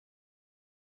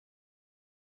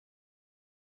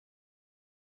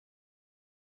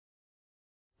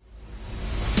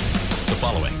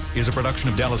following is a production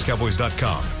of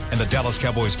DallasCowboys.com and the Dallas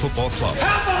Cowboys Football Club.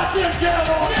 How about them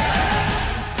Cowboys?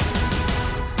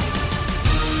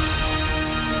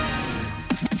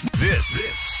 This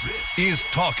is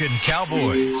Talkin'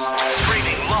 Cowboys.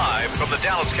 Streaming live from the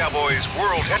Dallas Cowboys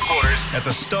World Headquarters at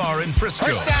the Star in Frisco.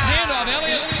 Handoff,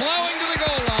 Elliott plowing to the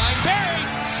goal line. Barry,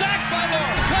 sacked by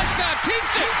Lawrence. Prescott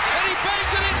keeps it, and he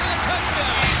bangs it in for the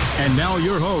touchdown. And now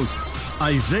your hosts,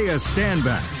 Isaiah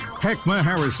Stanback, Heckma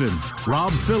Harrison,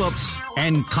 Rob Phillips,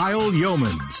 and Kyle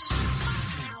Yeomans.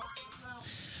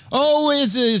 Oh,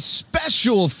 it's a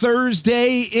special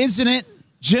Thursday, isn't it,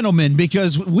 gentlemen?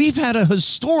 Because we've had a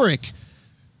historic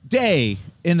day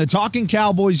in the Talking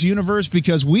Cowboys universe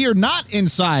because we are not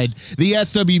inside the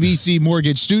SWBC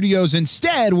Mortgage Studios.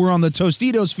 Instead, we're on the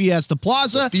Tostitos Fiesta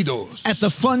Plaza at the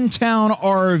Funtown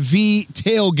RV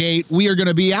tailgate. We are going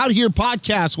to be out here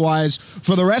podcast-wise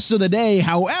for the rest of the day.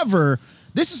 However,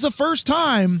 this is the first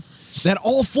time that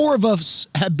all four of us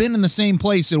have been in the same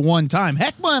place at one time.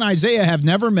 Heckma and Isaiah have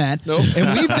never met,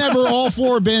 and we've never all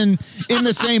four been in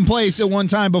the same place at one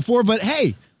time before. But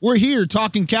hey, we're here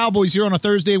talking Cowboys here on a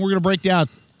Thursday, and we're going to break down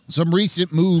some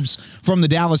recent moves from the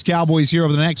Dallas Cowboys here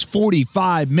over the next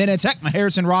 45 minutes. Heckma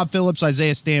Harrison, Rob Phillips,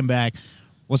 Isaiah Stanback.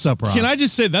 What's up, Rob? Can I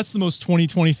just say that's the most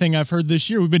 2020 thing I've heard this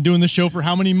year? We've been doing this show for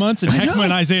how many months? And Heckma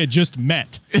and Isaiah just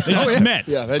met. They just met.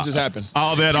 Yeah, that just happened.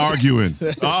 All that arguing.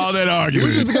 All that arguing.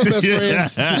 We just become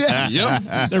best friends.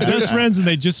 Yep. They're best friends and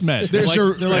they just met. They're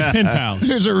like pen pals.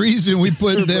 There's a reason we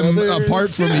put them apart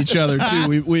from each other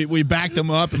too. We backed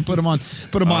them up and put them on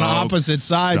opposite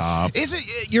sides. Stop.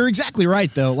 You're exactly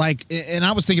right though. Like, and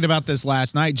I was thinking about this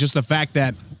last night. Just the fact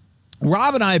that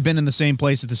Rob and I have been in the same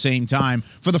place at the same time.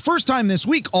 For the first time this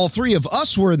week, all three of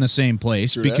us were in the same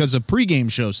place because of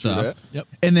pregame show stuff. Yep.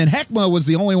 And then Heckma was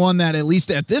the only one that, at least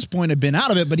at this point, had been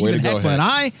out of it. But even Heckma and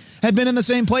I had been in the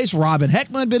same place. Rob and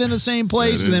Heckma had been in the same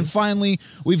place. And then finally,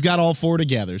 we've got all four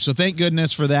together. So thank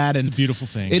goodness for that. And it's a beautiful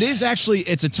thing. It is actually,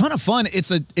 it's a ton of fun.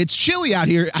 It's chilly out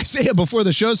here. Isaiah before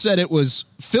the show said it was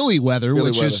Philly weather,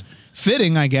 which is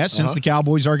fitting, I guess, since the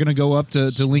Cowboys are going to go up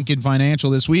to Lincoln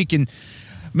Financial this week. And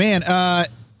man,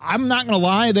 I'm not going to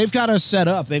lie. They've got us set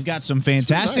up. They've got some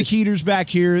fantastic heaters back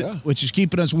here, which is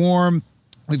keeping us warm.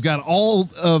 We've got all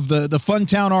of the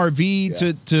Funtown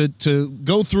RV to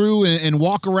go through and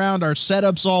walk around. Our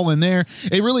setup's all in there.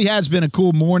 It really has been a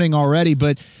cool morning already,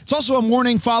 but it's also a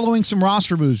morning following some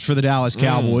roster moves for the Dallas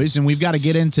Cowboys, and we've got to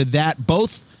get into that.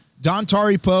 Both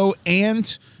Dontari Poe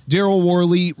and Daryl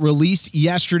Worley released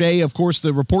yesterday. Of course,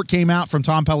 the report came out from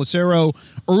Tom Pelissero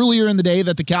earlier in the day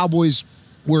that the Cowboys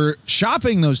were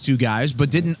shopping those two guys,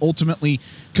 but didn't ultimately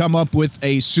come up with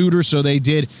a suitor, so they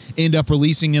did end up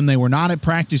releasing him. They were not at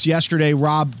practice yesterday.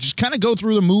 Rob, just kind of go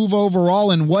through the move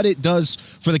overall and what it does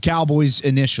for the Cowboys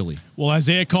initially. Well,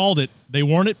 Isaiah called it. They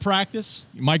weren't at practice.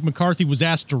 Mike McCarthy was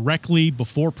asked directly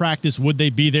before practice, would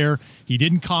they be there? He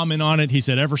didn't comment on it. He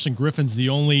said Everson Griffin's the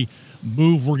only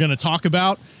move we're going to talk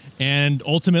about. And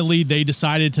ultimately, they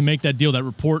decided to make that deal. That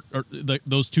report, or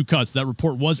those two cuts, that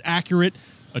report was accurate.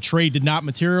 A trade did not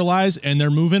materialize, and they're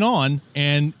moving on.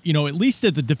 And, you know, at least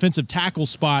at the defensive tackle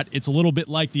spot, it's a little bit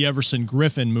like the Everson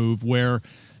Griffin move where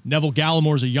Neville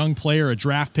Gallimore's a young player, a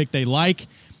draft pick they like.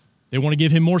 They want to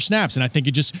give him more snaps. And I think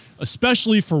it just,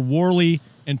 especially for Worley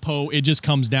and Poe, it just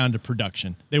comes down to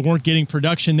production. They weren't getting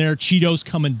production there. Cheeto's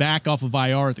coming back off of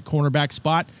IR at the cornerback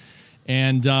spot.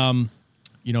 And,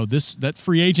 you know, that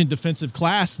free agent defensive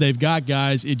class they've got,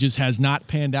 guys, it just has not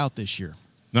panned out this year.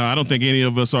 No, I don't think any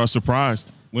of us are surprised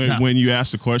when you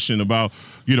asked the question about,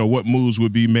 you know, what moves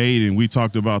would be made, and we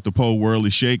talked about the Poe Worley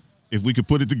shake. If we could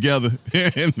put it together,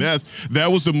 and that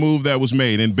was the move that was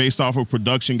made, and based off of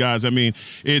production, guys. I mean,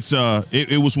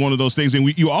 it was one of those things.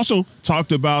 And you also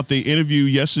talked about the interview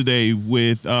yesterday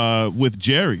with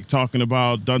Jerry, talking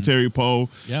about Dontari Poe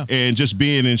and just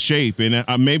being in shape, and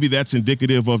maybe that's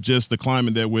indicative of just the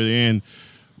climate that we're in.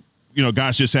 You know,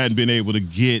 guys just hadn't been able to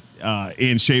get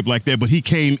in shape like that, but he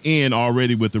came in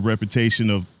already with the reputation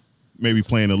of maybe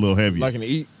playing a little heavy. Liking to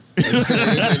eat.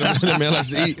 The man likes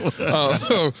to eat.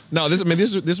 No,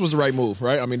 this was the right move,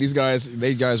 right? I mean, these guys,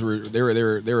 they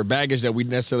were baggage that we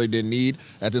necessarily didn't need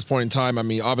at this point in time. I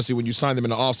mean, obviously, when you sign them in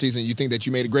the offseason, you think that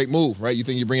you made a great move, right? You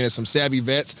think you're bringing in some savvy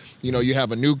vets. You know, you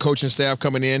have a new coaching staff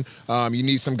coming in. You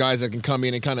need some guys that can come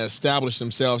in and kind of establish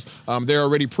themselves. They're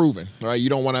already proven, right? You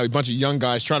don't want a bunch of young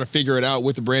guys trying to figure it out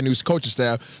with the brand new coaching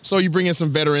staff. So you bring in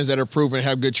some veterans that are proven,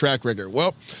 have good track record.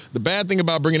 Well, the bad thing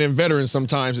about bringing in veterans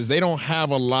sometimes is they don't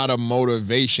have a lot lot of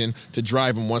motivation to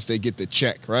drive them once they get the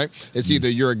check, right? It's either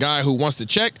you're a guy who wants to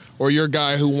check or you're a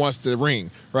guy who wants to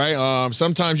ring, right?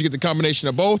 Sometimes you get the combination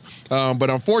of both, but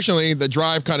unfortunately, the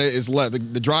drive kind of is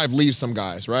the drive leaves some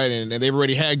guys, right? And they've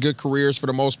already had good careers for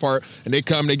the most part, and they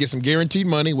get some guaranteed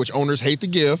money, which owners hate to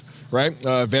give, right?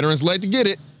 Veterans like to get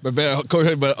it,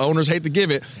 but owners hate to give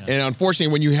it. Yeah. And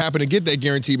unfortunately, when you happen to get that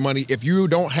guaranteed money, if you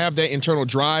don't have that internal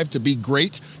drive to be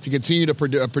great, to continue to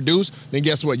produce, then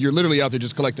guess what? You're literally out there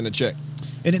just collecting a check.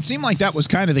 And it seemed like that was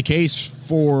kind of the case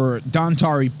for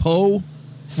Dontari Poe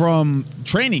from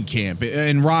training camp.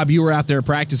 And Rob, you were out there at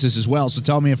practices as well, so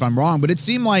tell me if I'm wrong. But it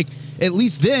seemed like at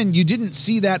least then you didn't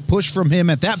see that push from him.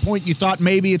 At that point, you thought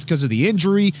maybe it's because of the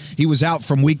injury. He was out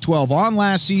from week 12 on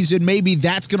last season. Maybe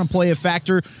that's going to play a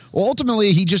factor. Well,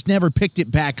 ultimately, he just never picked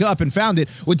it back up and found it.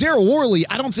 With Daryl Worley,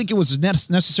 I don't think it was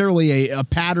necessarily a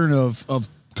pattern of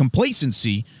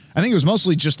complacency. I think it was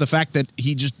mostly just the fact that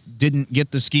he just didn't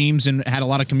get the schemes and had a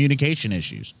lot of communication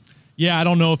issues. Yeah, I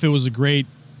don't know if it was a great,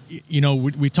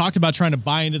 we talked about trying to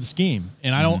buy into the scheme,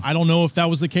 and I don't know if that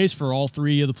was the case for all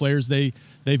three of the players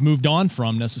they've moved on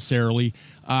from necessarily.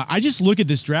 I just look at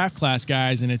this draft class,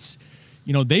 guys, and it's,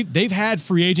 they've had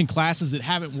free agent classes that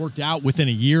haven't worked out within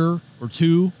a year or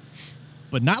two,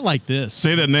 but not like this.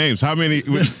 Say their names. How many?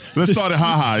 Let's start at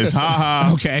Ha-Ha. It's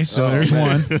Ha-Ha. Okay, so there's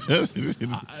one.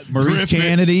 Maurice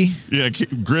Kennedy. Yeah,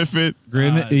 Griffin.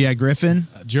 Griffin.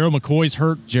 Gerald McCoy's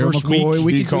hurt. Gerald McCoy.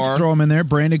 We can throw him in there.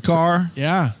 Brandon Carr.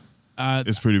 Yeah.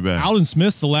 It's pretty bad. Alden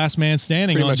Smith's the last man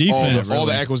standing pretty on defense. All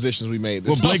the acquisitions we made.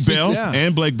 Blake Bell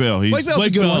and Blake Bell. Blake Bell's a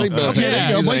good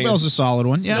one. Blake Bell's a solid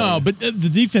one. Yeah. No, but the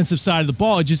defensive side of the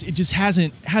ball, it just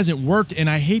hasn't worked. And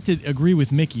I hate to agree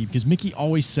with Mickey because Mickey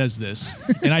always says this,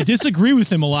 and I disagree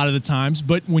with him a lot of the times.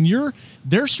 But when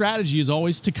their strategy is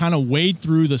always to kind of wade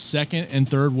through the second and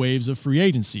third waves of free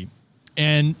agency,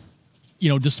 and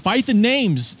despite the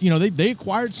names, they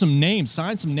acquired some names,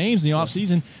 signed some names in the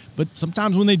offseason. But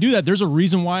sometimes when they do that, there's a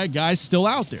reason why a guy's still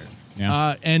out there.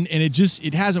 Yeah. And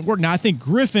it hasn't worked. Now, I think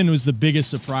Griffin was the biggest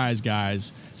surprise,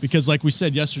 guys, because like we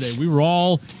said yesterday, we were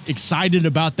all excited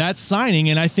about that signing.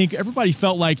 And I think everybody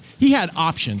felt like he had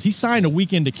options. He signed a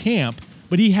week into camp,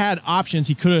 but he had options.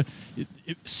 He could have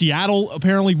 – Seattle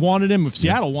apparently wanted him. If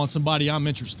Seattle wants somebody, I'm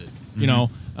interested,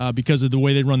 because of the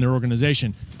way they run their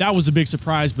organization. That was a big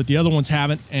surprise, but the other ones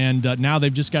haven't. And now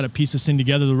they've just got to piece this thing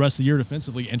together the rest of the year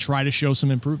defensively and try to show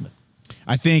some improvement.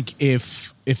 I think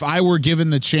if I were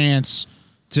given the chance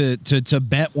to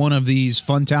bet one of these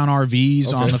Funtown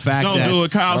RVs on the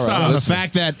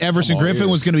fact that Everson Griffin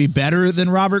was going to be better than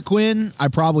Robert Quinn, I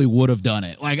probably would have done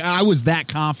it. Like, I was that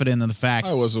confident in the fact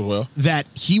that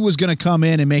he was going to come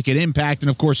in and make an impact. And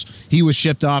of course, he was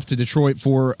shipped off to Detroit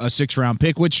for a 6th-round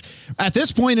pick, which at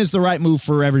this point is the right move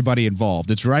for everybody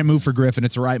involved. It's the right move for Griffin.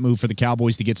 It's the right move for the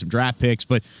Cowboys to get some draft picks.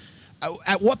 But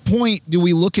at what point do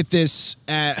we look at this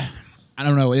I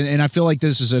don't know, and I feel like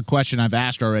this is a question I've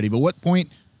asked already, but what point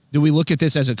do we look at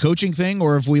this as a coaching thing,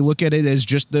 or if we look at it as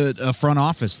just a front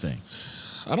office thing?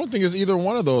 I don't think it's either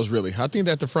one of those, really. I think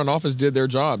that the front office did their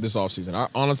job this offseason. I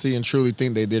honestly and truly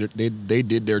think they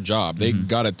did their job. They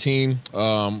got a team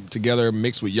together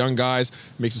mixed with young guys,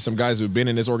 mixed with some guys who have been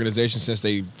in this organization since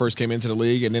they first came into the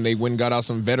league, and then they went and got out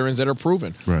some veterans that are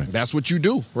proven. Right. That's what you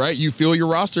do, right? You fill your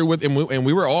roster with, and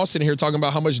we were all sitting here talking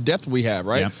about how much depth we have,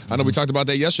 right? Yep. I know we talked about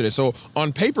that yesterday. So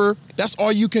on paper, that's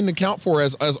all you can account for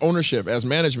as ownership, as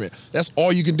management. That's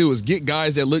all you can do is get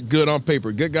guys that look good on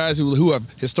paper, get guys who have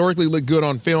historically looked good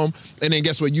on film, and then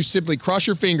guess what? You simply cross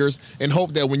your fingers and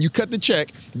hope that when you cut the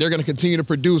check, they're going to continue to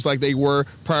produce like they were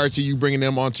prior to you bringing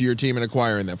them onto your team and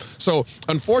acquiring them. So,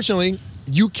 unfortunately,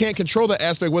 you can't control that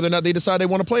aspect whether or not they decide they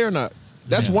want to play or not.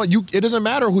 That's one. It doesn't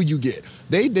matter who you get.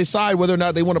 They decide whether or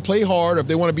not they want to play hard, or if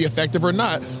they want to be effective or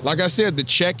not. Like I said, the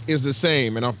check is the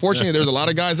same. And unfortunately, there's a lot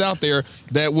of guys out there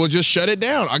that will just shut it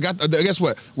down. Guess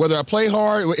what? Whether I play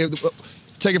hard,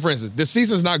 take it for instance, the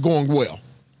season's not going well.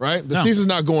 Right? The season's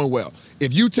not going well.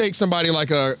 If you take somebody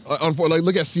like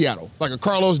look at Seattle, like a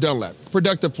Carlos Dunlap,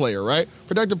 productive player, right?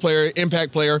 Productive player,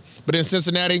 impact player. But in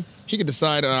Cincinnati, he could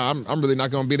decide, I'm really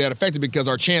not going to be that effective because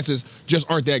our chances just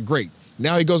aren't that great.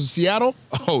 Now he goes to Seattle.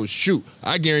 Oh, shoot.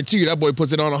 I guarantee you that boy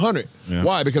puts it on 100. Yeah.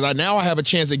 Why? Because I have a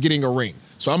chance at getting a ring.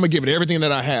 So I'm going to give it everything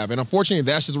that I have. And unfortunately,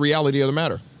 that's just the reality of the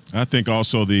matter. I think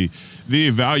also the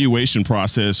evaluation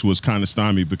process was kind of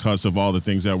stymied because of all the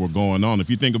things that were going on. If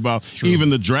you think about even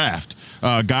the draft,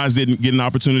 guys didn't get an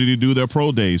opportunity to do their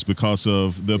pro days because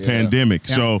of the pandemic.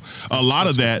 Yeah. So a lot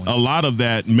of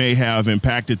that may have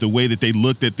impacted the way that they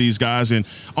looked at these guys. And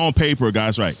on paper,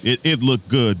 guys, right, it looked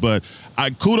good. But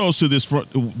kudos to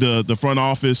the front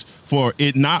office for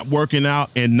it not working out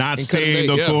and not staying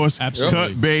the course. Absolutely.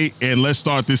 Cut bait, and let's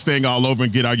start this thing all over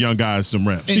and get our young guys some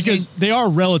reps. Because they are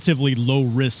relatively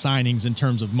low-risk signings in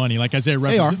terms of money. Like Isaiah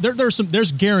referenced,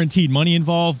 there's guaranteed money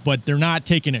involved, but they're not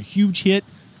taking a huge hit.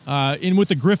 And with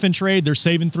the Griffin trade, they're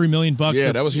saving $3 million.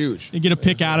 Yeah, that was huge. You get a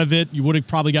pick out of it. You would have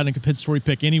probably gotten a compensatory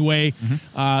pick anyway.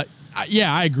 Mm-hmm.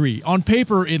 I agree. On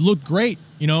paper, it looked great.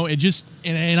 It just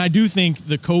and I do think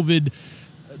the COVID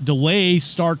delay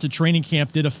start to training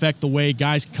camp did affect the way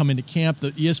guys come into camp.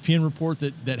 The ESPN report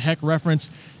that Heck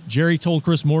referenced, Jerry told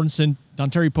Chris Mortensen,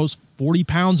 Dontari Post 40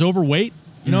 pounds overweight.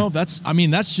 That's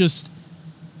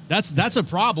a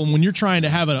problem when you're trying to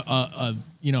have a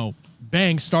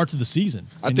bang start to the season.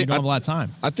 You don't have a lot of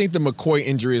time. I think the McCoy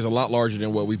injury is a lot larger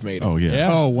than what we've made. Oh yeah.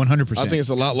 Oh, 100%. I think it's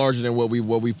a lot larger than what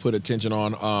we put attention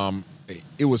on.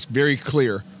 It was very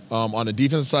clear on the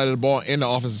defensive side of the ball and the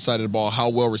offensive side of the ball how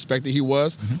well respected he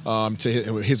was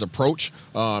to his approach,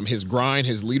 his grind,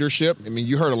 his leadership. I mean,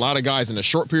 you heard a lot of guys in a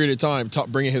short period of time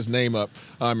bringing his name up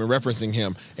and referencing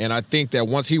him. And I think that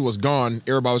once he was gone,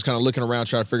 everybody was kind of looking around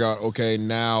trying to figure out, okay,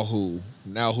 now who?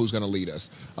 Now who's going to lead us?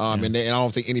 And I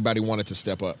don't think anybody wanted to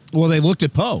step up. Well, they looked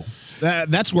at Poe.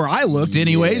 That's where I looked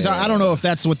anyways. Yeah. I don't know if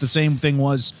that's what the same thing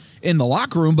was in the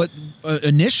locker room, but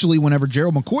initially whenever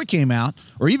Gerald McCoy came out,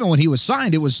 or even when he was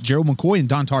signed, it was Gerald McCoy and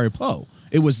Dontari Poe.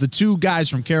 It was the two guys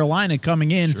from Carolina coming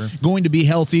in, going to be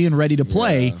healthy and ready to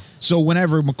play. Yeah. So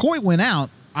whenever McCoy went out,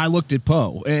 I looked at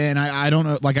Poe, and I don't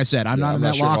know, like I said, I'm not in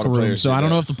that locker room, so I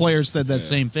don't know if the players said that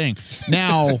same thing.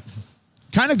 Now,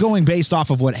 kind of going based off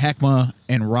of what Heckma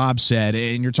and Rob said,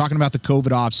 and you're talking about the COVID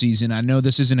offseason, I know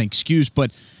this isn't an excuse,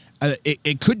 but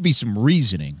it could be some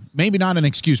reasoning. Maybe not an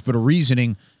excuse, but a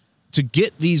reasoning to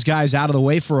get these guys out of the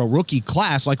way for a rookie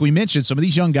class. Like we mentioned, some of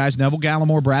these young guys, Neville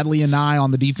Gallimore, Bradley Anae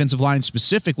on the defensive line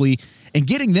specifically, and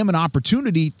getting them an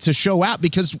opportunity to show out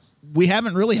because we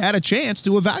haven't really had a chance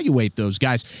to evaluate those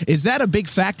guys. Is that a big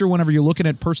factor whenever you're looking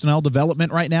at personnel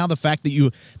development right now, the fact that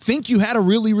you think you had a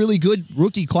really, really good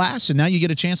rookie class and now you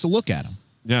get a chance to look at them?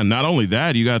 Yeah, not only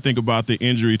that, you got to think about the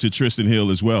injury to Tristan Hill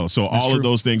as well. So all of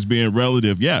those things being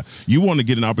relative, you want to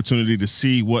get an opportunity to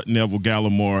see what Neville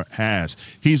Gallimore has.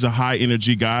 He's a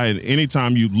high-energy guy, and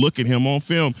anytime you look at him on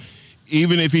film,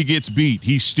 even if he gets beat,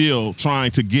 he's still trying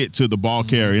to get to the ball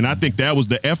carrier. And I think that was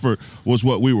the effort was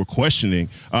what we were questioning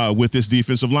with this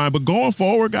defensive line. But going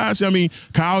forward, guys, I mean,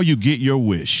 Kyle, you get your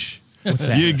wish. What's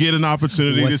that? You get an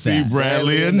opportunity to see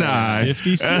Bradley Anae.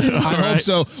 56. I hope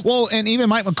so. Well, and even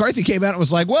Mike McCarthy came out and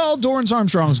was like, well, Dorrance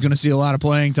Armstrong's going to see a lot of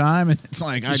playing time. And it's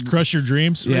like, just crush your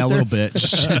dreams. Yeah, a little bit.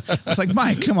 It's like,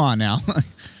 Mike, come on now.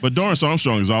 But Dorrance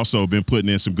Armstrong has also been putting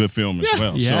in some good film as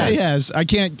well. Yeah, he has. I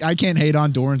can't hate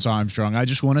on Dorrance Armstrong. I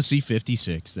just want to see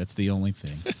 56. That's the only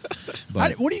thing.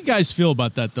 But what do you guys feel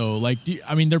about that, though? Like,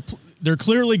 they're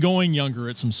clearly going younger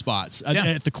at some spots. Yeah.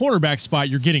 At the quarterback spot,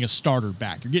 you're getting a starter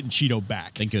back. You're getting Cheeto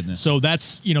back. Thank goodness. So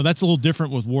that's a little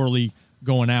different with Worley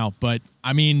going out. But,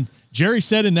 I mean, Jerry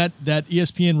said in that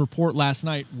ESPN report last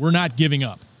night, we're not giving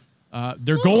up.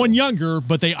 They're going younger,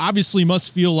 but they obviously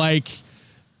must feel like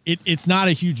it's not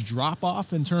a huge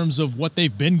drop-off in terms of what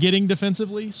they've been getting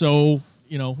defensively. So,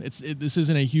 this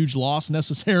isn't a huge loss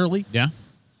necessarily. Yeah.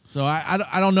 So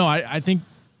I don't know. I think,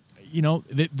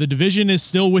 the division is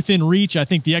still within reach. I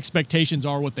think the expectations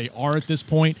are what they are at this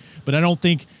point, but I don't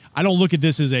look at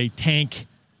this as a tank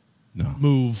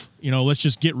move. Let's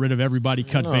just get rid of everybody,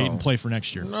 cut bait, and play for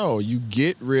next year. No, you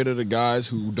get rid of the guys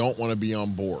who don't want to be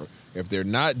on board. If they're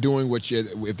not doing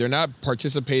if they're not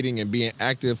participating and being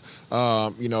active,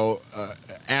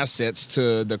 assets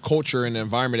to the culture and the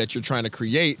environment that you're trying to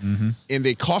create, and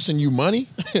they costing you money,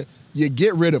 you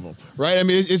get rid of them, right? I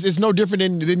mean, it's no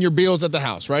different than your bills at the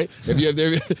house, right? If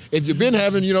you've been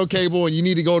having, cable and you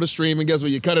need to go to stream, and guess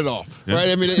what? You cut it off, right?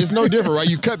 I mean, it's no different, right?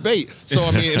 You cut bait. So,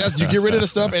 I mean, you get rid of the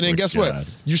stuff, and then guess what?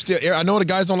 You still, I know the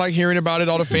guys don't like hearing about it.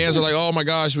 All the fans are like, oh my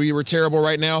gosh, we were terrible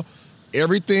right now.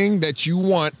 Everything that you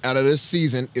want out of this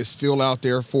season is still out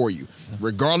there for you.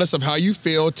 Regardless of how you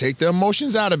feel, take the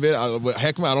emotions out of it.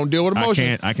 Heck, I don't deal with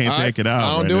emotions. I can't take it out.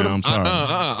 I don't deal with I'm sorry.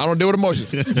 I don't deal with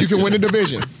emotions. You can win the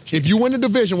division. If you win the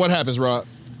division, what happens, Rob?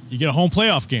 You get a home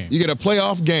playoff game. You get a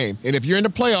playoff game. And if you're in the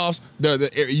playoffs,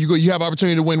 you have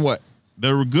opportunity to win what?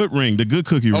 The good ring, the good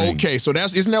cookie ring. Okay, so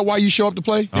isn't that why you show up to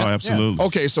play? Oh, absolutely. Yeah.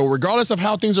 Okay, so regardless of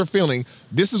how things are feeling,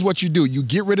 this is what you do. You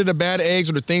get rid of the bad eggs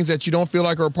or the things that you don't feel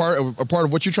like are a part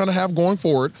of what you're trying to have going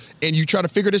forward, and you try to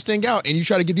figure this thing out, and you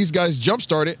try to get these guys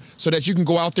jump-started so that you can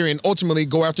go out there and ultimately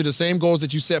go after the same goals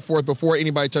that you set forth before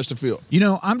anybody touched the field. You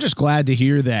know, I'm just glad to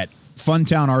hear that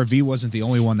Funtown RV wasn't the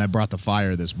only one that brought the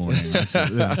fire this morning. That's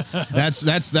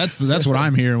what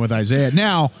I'm hearing with Isaiah.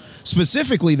 Now,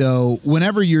 specifically though,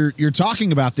 whenever you're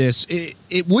talking about this,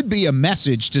 it would be a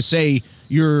message to say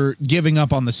you're giving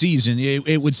up on the season.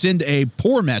 It would send a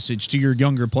poor message to your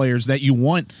younger players that you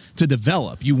want to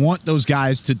develop. You want those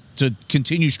guys to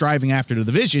continue striving after the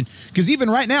division, because even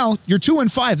right now you're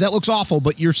 2-5. That looks awful,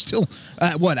 but you're still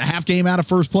a half game out of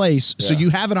first place. Yeah. So you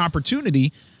have an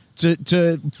opportunity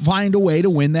to find a way to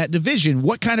win that division.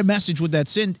 What kind of message would that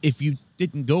send if you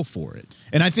didn't go for it?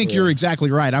 And I think you're exactly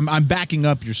right. I'm backing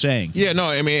up your saying. Yeah, no,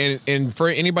 I mean, and for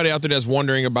anybody out there that's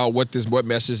wondering about what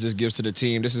message this gives to the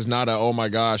team, this is not oh my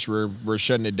gosh, we're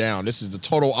shutting it down. This is the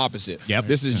total opposite. Yep.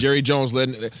 This is Jerry Jones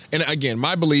letting, and again,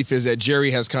 my belief is that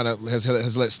Jerry has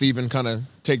let Steven kind of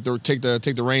take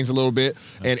the reins a little bit.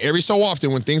 And every so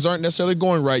often when things aren't necessarily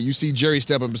going right, you see Jerry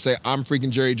step up and say, I'm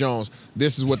freaking Jerry Jones.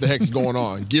 This is what the heck is going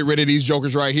on. Get rid of these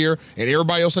jokers right here. And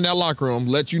everybody else in that locker room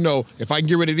let you know, if I can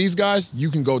get rid of these guys, you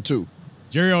can go too.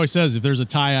 Jerry always says, if there's a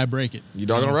tie, I break it. You're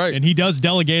doggone right. And he does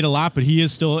delegate a lot, but he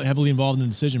is still heavily involved in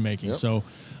decision-making. Yep. So,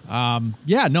 I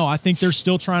think they're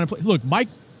still trying to play. Look, Mike,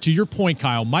 to your point,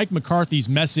 Kyle, Mike McCarthy's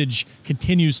message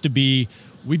continues to be,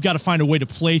 we've got to find a way to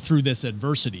play through this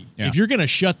adversity. Yeah. If you're going to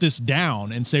shut this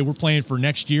down and say we're playing for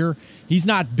next year, he's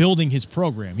not building his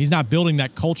program. He's not building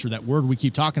that culture, that word we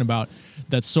keep talking about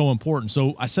that's so important.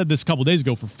 So I said this a couple days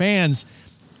ago, for fans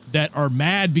that are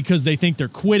mad because they think they're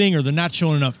quitting or they're not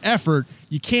showing enough effort,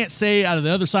 you can't say out of the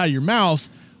other side of your mouth,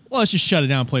 well, let's just shut it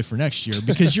down and play for next year,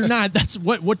 because you're not. That's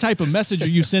what type of message are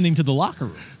you sending to the locker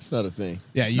room? It's not a thing.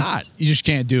 Yeah, you just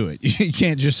can't do it. You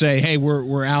can't just say, hey,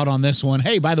 we're out on this one.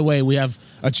 Hey, by the way, we have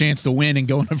a chance to win and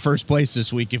go into first place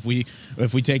this week if we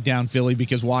take down Philly,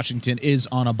 because Washington is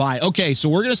on a bye. Okay, so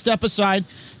we're going to step aside,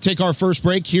 take our first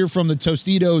break here from the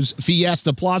Tostitos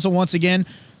Fiesta Plaza once again.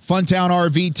 Funtown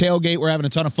RV tailgate. We're having a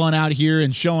ton of fun out here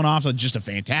and showing off just a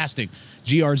fantastic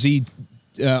GRZ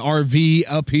RV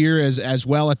up here as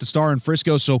well at the Star in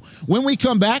Frisco. So when we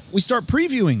come back, we start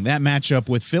previewing that matchup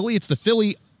with Philly. It's the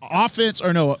Philly offense,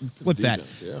 or no, flip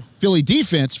defense, that. Yeah. Philly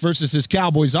defense versus his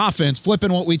Cowboys offense.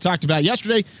 Flipping what we talked about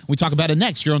yesterday. We talk about it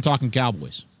next here on Talking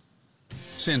Cowboys.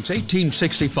 Since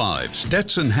 1865,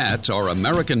 Stetson hats are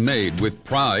American-made with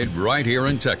pride right here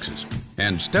in Texas.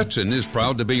 And Stetson is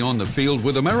proud to be on the field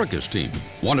with America's team.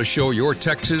 Want to show your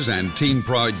Texas and team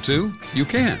pride too? You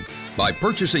can. By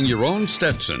purchasing your own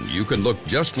Stetson, you can look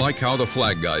just like how the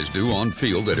flag guys do on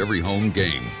field at every home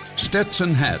game.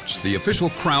 Stetson hats, the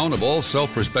official crown of all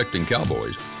self-respecting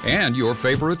Cowboys and your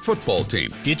favorite football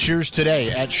team. Get yours today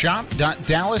at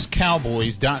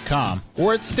shop.dallascowboys.com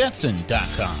or at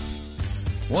stetson.com.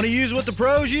 Want to use what the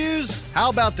pros use? How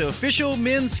about the official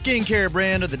men's skincare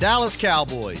brand of the Dallas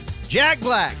Cowboys, Jack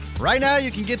Black? Right now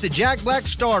you can get the Jack Black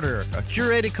Starter, a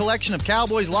curated collection of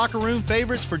Cowboys locker room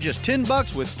favorites for just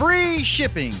 $10 with free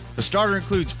shipping. The starter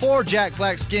includes 4 Jack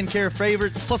Black skincare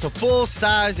favorites plus a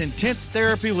full-sized intense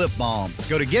therapy lip balm.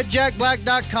 Go to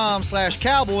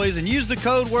getjackblack.com/Cowboys and use the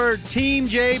code word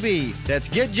TEAMJB. That's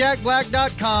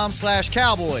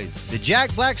getjackblack.com/Cowboys. The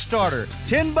Jack Black Starter,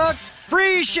 $10.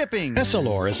 Free shipping.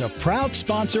 Essilor is a proud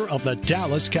sponsor of the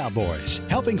Dallas Cowboys,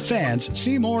 helping fans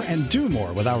see more and do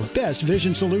more with our best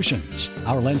vision solutions.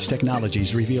 Our lens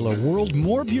technologies reveal a world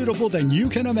more beautiful than you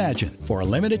can imagine. For a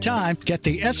limited time, get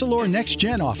the Essilor Next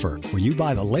Gen offer. When you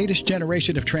buy the latest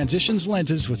generation of Transitions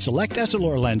lenses with select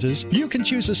Essilor lenses, you can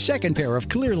choose a second pair of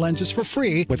clear lenses for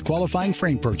free with qualifying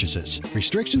frame purchases.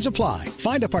 Restrictions apply.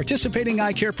 Find a participating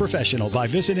eye care professional by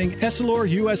visiting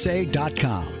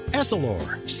EssilorUSA.com.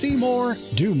 Essilor. See more.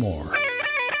 Do more.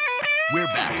 We're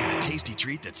back with a tasty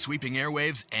treat that's sweeping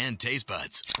airwaves and taste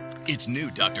buds. It's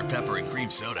new Dr. Pepper and Cream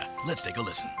Soda. Let's take a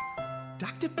listen.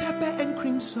 Dr. Pepper and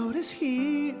Cream Soda's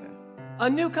here. A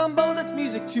new combo that's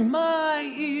music to my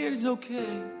ears,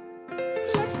 okay.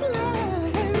 Let's play.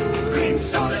 Cream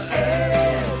Soda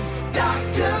and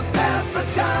Dr.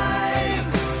 Pepper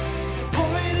time.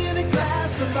 Pour it in a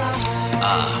glass of ice.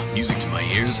 Ah, music to my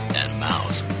ears and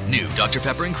mouth. New Dr.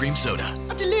 Pepper and Cream Soda.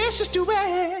 A delicious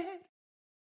duet.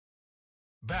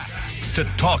 Back to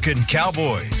Talking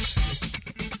Cowboys.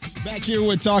 Back here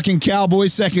with Talking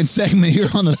Cowboys, second segment here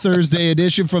on the Thursday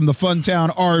edition from the Funtown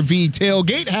RV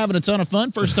Tailgate. Having a ton of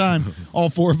fun. First time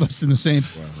all four of us in the same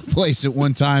place at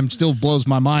one time. Still blows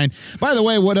my mind. By the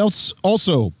way, what else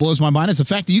also blows my mind is the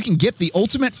fact that you can get the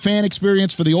ultimate fan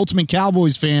experience for the ultimate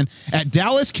Cowboys fan at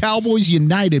Dallas Cowboys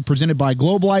United, presented by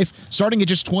Globe Life, starting at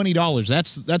just $20.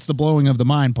 That's the blowing of the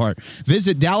mind part.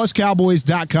 Visit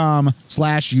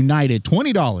DallasCowboys.com/United.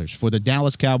 $20 for the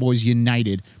Dallas Cowboys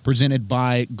United, presented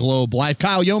by Globe Life.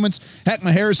 Kyle Yeomans,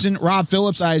 Heckma Harrison, Rob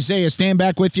Phillips, Isaiah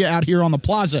Stanback with you out here on the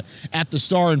plaza at the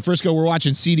Star in Frisco. We're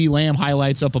watching CeeDee Lamb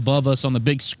highlights up above us on the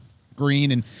big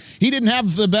screen, and he didn't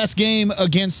have the best game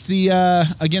against the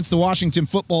Washington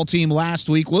football team last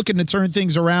week. Looking to turn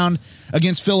things around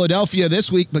against Philadelphia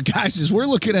this week. But guys, as we're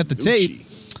looking at the tape,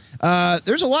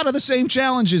 there's a lot of the same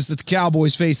challenges that the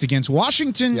Cowboys faced against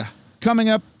Washington coming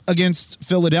up against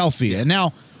Philadelphia. And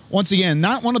now, once again,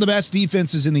 not one of the best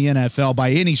defenses in the NFL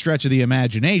by any stretch of the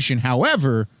imagination.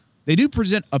 However, they do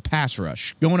present a pass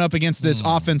rush going up against this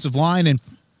offensive line. And,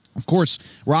 of course,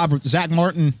 Zach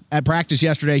Martin at practice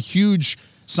yesterday, huge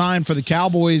sign for the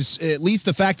Cowboys, at least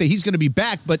the fact that he's going to be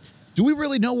back. But do we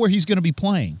really know where he's going to be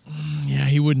playing? Yeah,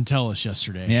 he wouldn't tell us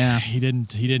yesterday. Yeah. He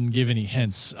didn't give any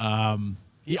hints.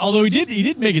 Although he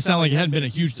did make it sound like it hadn't been a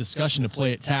huge discussion to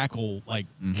play at tackle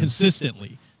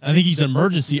consistently. I think he's an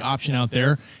emergency option out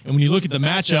there. And when you look at the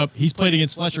matchup, he's played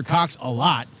against Fletcher Cox a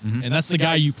lot. And that's the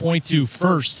guy you point to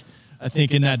first, I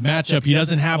think, in that matchup. He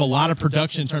doesn't have a lot of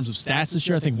production in terms of stats this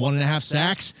year. I think 1.5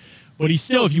 sacks. But he's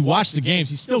still, if you watch the games,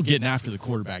 he's still getting after the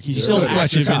quarterback. He's still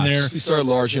active in there. He's still a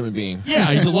large human being.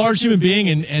 Yeah, he's a large human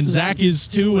being, and Zach is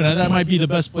too. And that might be the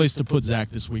best place to put Zach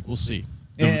this week. We'll see.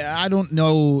 I don't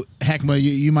know, Heckma,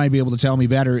 you might be able to tell me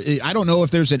better. I don't know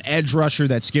if there's an edge rusher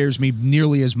that scares me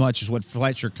nearly as much as what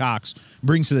Fletcher Cox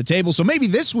brings to the table. So maybe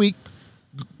this week,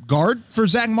 guard for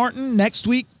Zach Martin. Next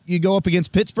week, you go up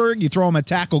against Pittsburgh. You throw him a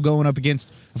tackle going up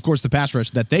against, of course, the pass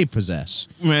rush that they possess.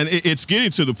 Man, it's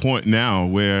getting to the point now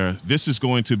where this is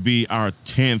going to be our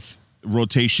 10th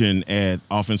rotation at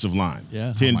offensive line.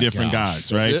 Yeah. 10 different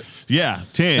guys, right? That's it? Yeah,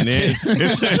 10.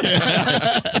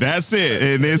 That's it.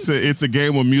 And it's a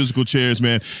game of musical chairs,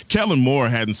 man. Kellen Moore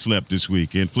hadn't slept this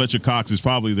week, and Fletcher Cox is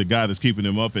probably the guy that's keeping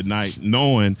him up at night,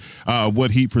 knowing what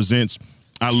he presents.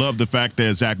 I love the fact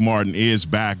that Zach Martin is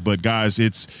back, but guys,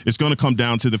 it's going to come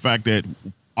down to the fact that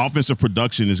offensive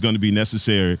production is going to be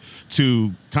necessary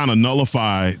to kind of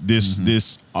nullify this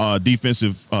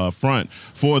defensive front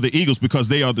for the Eagles, because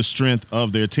they are the strength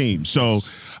of their team. So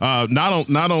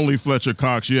not only Fletcher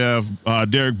Cox, you have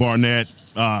Derek Barnett,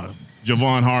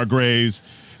 Javon Hargraves.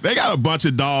 They got a bunch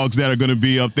of dogs that are going to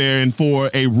be up there. And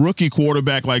for a rookie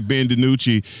quarterback like Ben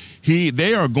DiNucci,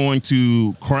 they are going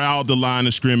to crowd the line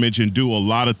of scrimmage and do a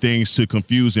lot of things to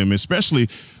confuse him, especially,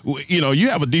 you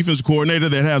have a defensive coordinator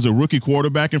that has a rookie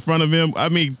quarterback in front of him. I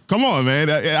mean, come on, man.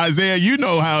 Isaiah, you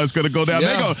know how it's going to go down.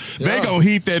 Yeah, they're going to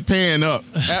heat that pan up.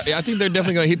 I think they're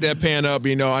definitely going to heat that pan up.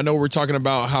 I know we're talking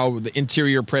about how the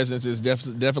interior presence is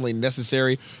definitely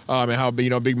necessary, and how,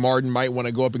 Big Martin might want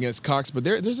to go up against Cox. But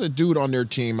there's a dude on their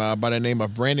team by the name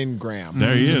of Brandon Graham.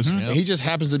 There he is. And he just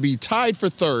happens to be tied for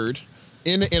third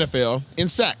in the NFL in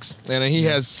sacks, and he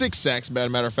has 6 sacks, as a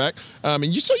matter of fact. So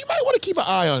you might want to keep an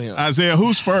eye on him. Isaiah,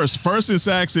 who's first? First in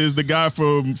sacks is the guy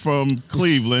from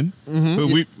Cleveland,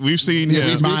 who we've seen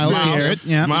him. Myles Garrett.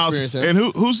 Yeah. Miles. And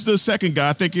who's the second guy?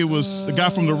 I think it was the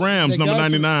guy from the Rams, number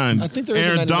 99. I think there was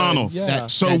Aaron 99. Donald. Yeah. That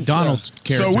Donald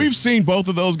character. So we've seen both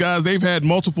of those guys. They've had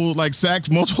multiple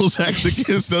sacks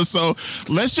against us. So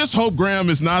let's just hope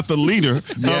Graham is not the leader of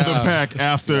the pack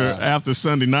after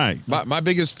Sunday night. My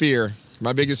biggest fear,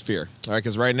 all right,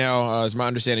 because right now, as my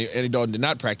understanding, Eddie Dalton did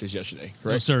not practice yesterday, correct?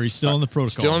 No, sir. He's still in the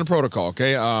protocol. Still in the protocol,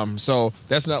 okay? So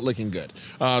that's not looking good.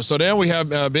 So then we have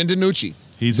Ben DiNucci.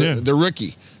 He's in. The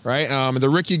rookie, right? The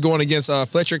rookie going against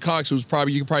Fletcher Cox, you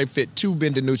can probably fit 2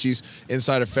 Ben DiNucci's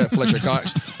inside of Fletcher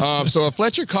Cox. So if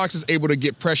Fletcher Cox is able to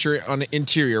get pressure on the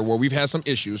interior, where we've had some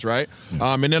issues, right?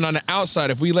 And then on the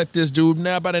outside, if we let this dude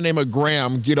now by the name of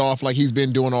Graham get off like he's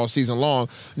been doing all season long,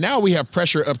 now we have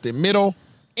pressure up the middle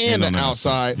and the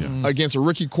outside against a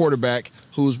rookie quarterback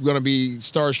who's going to be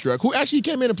starstruck, who actually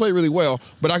came in and played really well.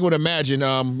 But I would imagine,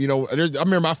 I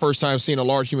remember my first time seeing a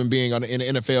large human being in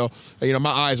the NFL. My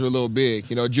eyes were a little big.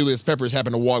 Julius Peppers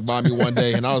happened to walk by me one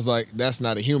day, and I was like, that's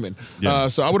not a human. Yeah.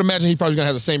 So I would imagine he's probably going to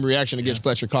have the same reaction against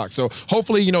Fletcher Cox. So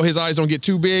hopefully, his eyes don't get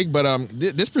too big, but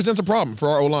this presents a problem for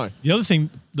our O-line. The other thing,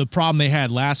 the problem they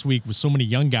had last week with so many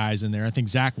young guys in there, I think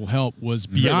Zach will help, was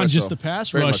beyond just the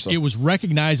pass rush. It was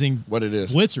recognizing what it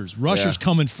is. Blitzers, rushers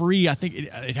coming free. I think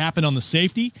it happened on the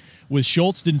safety with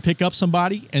Schultz didn't pick up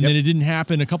somebody, and then it didn't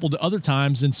happen a couple of other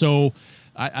times. And so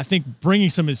I think bringing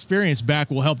some experience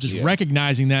back will help, just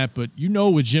recognizing that. But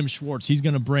with Jim Schwartz, he's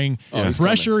going to bring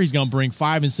pressure. He's going to bring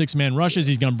 5- and 6-man rushes.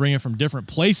 He's going to bring it from different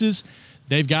places.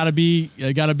 They've got to be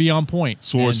on point.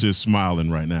 Schwartz is smiling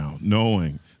right now,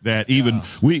 knowing that even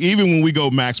when we go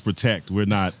max protect, we're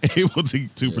not able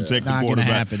to protect the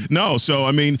quarterback. No, so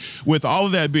I mean, with all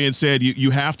of that being said, you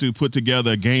have to put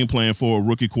together a game plan for a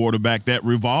rookie quarterback that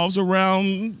revolves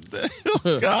around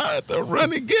the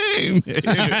running game,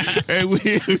 and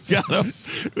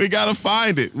we gotta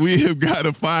find it. We have got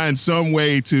to find some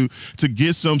way to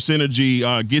get some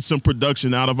synergy, get some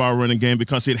production out of our running game,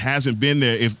 because it hasn't been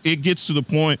there. If it gets to the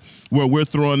point where we're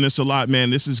throwing this a lot, man,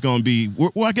 this is going to be.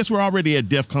 Well, I guess we're already at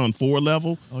DEFCON 4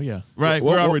 level. Oh yeah, right.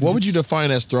 What would you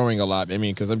define as throwing a lot? I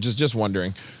mean, because I'm just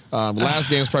wondering. Last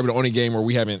game is probably the only game where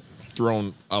we haven't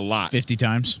thrown a lot. 50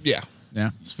 times. Yeah,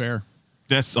 it's fair.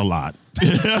 That's a lot.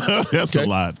 That's a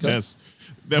lot. Okay.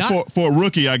 For a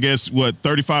rookie, I guess,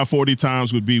 35, 40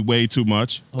 times would be way too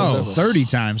much. 30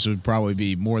 times would probably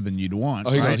be more than you'd want.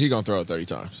 Oh, he's going to throw it 30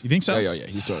 times. You think so? Yeah.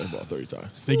 He's throwing the ball 30 times.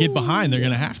 If they get behind, they're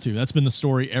going to have to. That's been the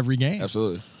story every game.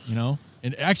 Absolutely.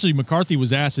 And actually, McCarthy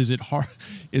was asked, is it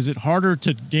harder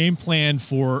to game plan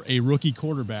for a rookie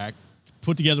quarterback,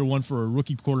 put together one for a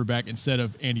rookie quarterback instead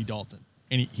of Andy Dalton?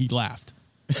 And he laughed.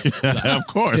 Of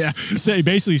course. Yeah. He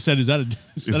basically said, is that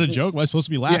a joke? Am I supposed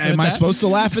to be laughing at that? Am I supposed to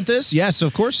laugh at this? Yes,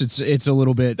 of course it's a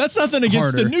little bit. That's nothing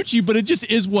against DiNucci, but it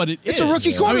just is what it is. It's a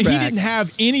rookie quarterback. I mean, he didn't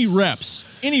have any reps.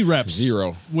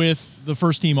 Zero. With the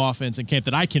first team offense in camp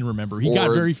that I can remember. He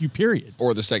got very few, period.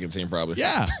 Or the second team, probably.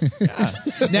 Yeah.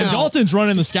 Now Dalton's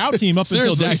running the scout team up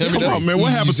until Dax. Come on, man.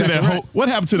 What happened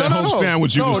to that whole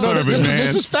sandwich you were serving, man?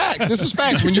 This is facts. This is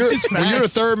facts. When you're the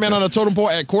third man on the totem pole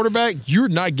at quarterback, you're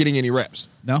not getting any reps.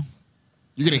 No.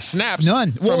 You're getting snaps.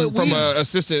 None. From an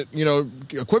assistant,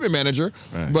 equipment manager,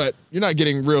 but you're not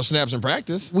getting real snaps in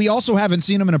practice. We also haven't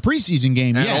seen him in a preseason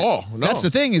game at yet. all. No. That's the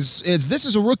thing is this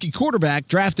is a rookie quarterback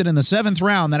drafted in the 7th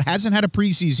round that hasn't had a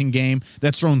preseason game,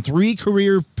 that's thrown 3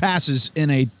 career passes in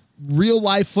a real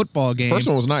life football game. First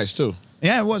one was nice too.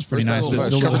 Yeah, it was pretty nice.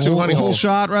 The whole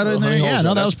shot right in there. Yeah,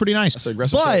 no, that was pretty nice. That's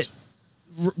aggressive. But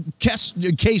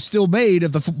case still made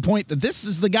of the point that this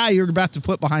is the guy you're about to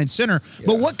put behind center. Yeah.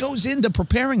 But what goes into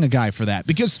preparing a guy for that?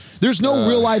 Because there's no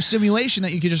real life simulation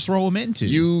that you can just throw him into.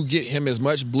 You get him as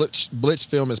much blitz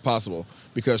film as possible,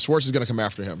 because Schwartz is going to come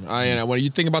after him. And when you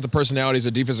think about the personalities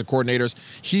of defensive coordinators,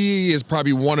 he is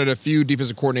probably one of the few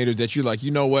defensive coordinators that you like.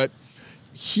 You know what?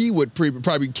 He would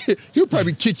probably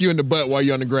kick you in the butt while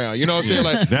you're on the ground. You know what I'm saying?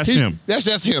 Like that's him.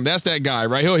 That's him. That's that guy,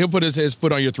 right? He'll put his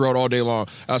foot on your throat all day long.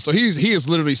 So he is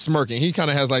literally smirking. He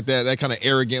kind of has like that kind of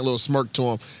arrogant little smirk to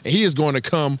him, and he is going to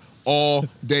come all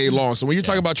day long. So when you're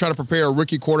talking about trying to prepare a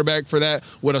rookie quarterback for that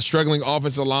with a struggling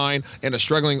offensive line and a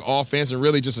struggling offense and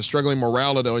really just a struggling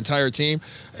morale of the entire team,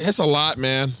 it's a lot,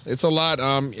 man. It's a lot.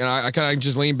 I kind of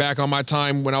just lean back on my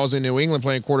time when I was in New England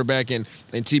playing quarterback in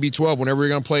TB12. Whenever we're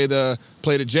going to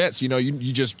play the Jets, you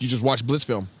just watch blitz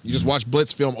film. You just watch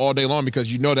blitz film all day long,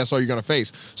 because that's all you're going to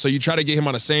face. So you try to get him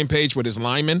on the same page with his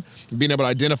linemen, being able to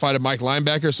identify the Mike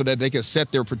linebacker so that they can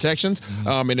set their protections.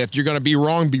 And if you're going to be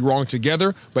wrong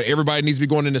together. But everybody needs to be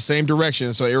going in the same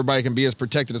direction so everybody can be as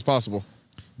protected as possible.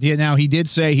 Yeah, now he did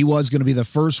say he was going to be the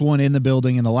first one in the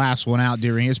building and the last one out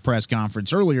during his press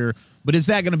conference earlier, but is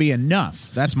that going to be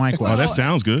enough? That's my question. Oh, that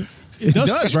sounds good. It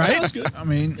does, right? Sounds good. I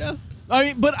mean, yeah.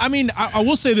 I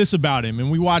will say this about him, and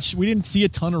we didn't see a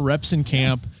ton of reps in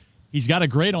camp. He's got a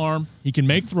great arm. He can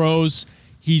make throws.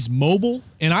 He's mobile,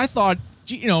 and I thought,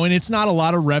 and it's not a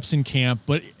lot of reps in camp,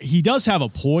 but he does have a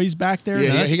poise back there.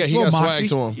 Yeah, he got swag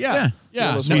to him. Yeah.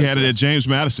 We had it at James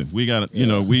Madison. We got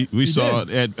it. We saw it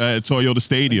at Toyota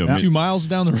Stadium. 2 miles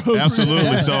down the road.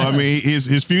 Absolutely. So I mean,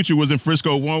 his future was in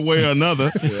Frisco one way or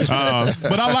another.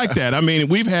 But I like that. I mean,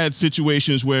 we've had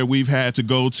situations where we've had to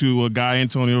go to a guy,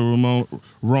 Antonio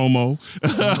Romo.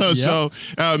 So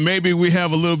maybe we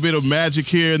have a little bit of magic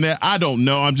here and there. I don't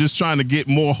know. I'm just trying to get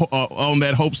more on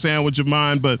that hope sandwich of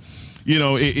mine, but.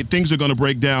 Things are going to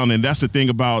break down, and that's the thing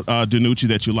about DiNucci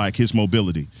that you like, his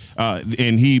mobility and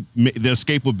the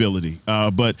escapability.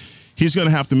 But he's going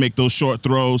to have to make those short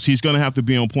throws. He's going to have to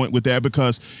be on point with that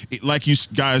because, like you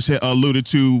guys alluded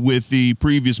to with the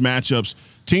previous matchups,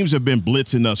 teams have been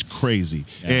blitzing us crazy.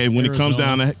 Yeah, and when Arizona. It comes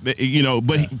down to,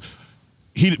 but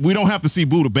we don't have to see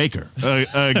Budda Baker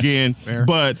again,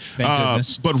 but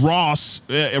Ross,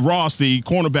 the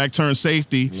cornerback turned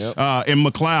safety, and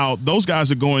McLeod, those guys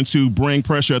are going to bring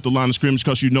pressure at the line of scrimmage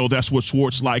because that's what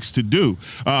Schwartz likes to do,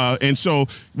 and so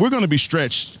we're going to be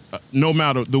stretched no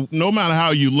matter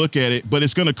how you look at it. But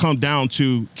it's going to come down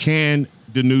to, can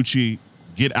DiNucci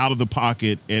get out of the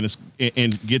pocket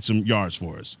and get some yards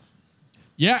for us?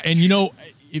 Yeah, and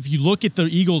if you look at the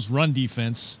Eagles' run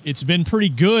defense, it's been pretty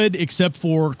good, except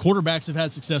for quarterbacks have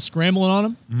had success scrambling on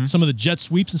them. Mm-hmm. Some of the jet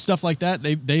sweeps and stuff like that,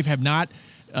 they have not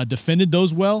defended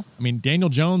those well. I mean, Daniel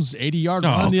Jones, 80-yard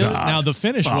run. Now, the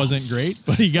finish wasn't great,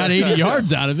 but he got 80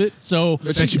 yards out of it. So,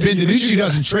 Ben DiNucci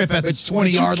doesn't trip at the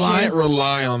 20-yard line. You can't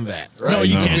rely on that, right? No,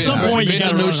 you can't. At some point, you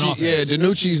got to run an offense. Yeah,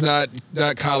 DiNucci's not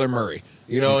Kyler Murray.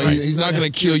 He's not going to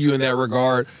kill you in that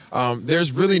regard.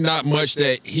 There's really not much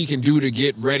that he can do to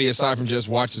get ready aside from just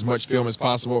watch as much film as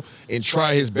possible and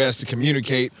try his best to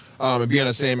communicate and be on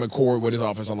the same accord with his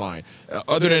offensive line.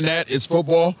 Other than that, it's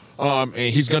football, and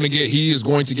he is going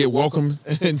to get welcomed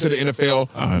into the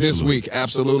NFL this week.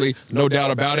 Absolutely, no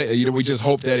doubt about it. We just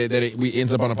hope that we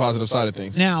ends up on the positive side of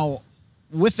things. Now,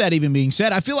 with that even being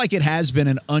said, I feel like it has been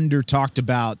an under-talked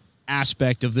about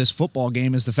aspect of this football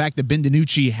game is the fact that Ben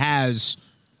DiNucci has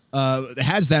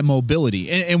that mobility,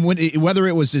 and whether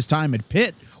it was his time at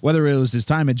Pitt, whether it was his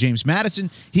time at James Madison,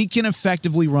 he can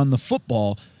effectively run the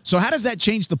football. So how does that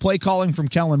change the play calling from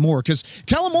Kellen Moore? Because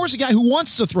Kellen Moore's a guy who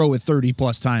wants to throw it 30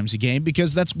 plus times a game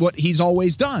because that's what he's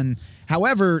always done.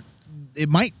 However, it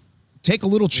might take a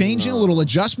little changing, a little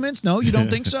adjustments. No, you don't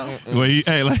think so? Well,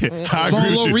 a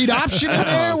little read option in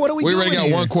there. What are we doing? We already got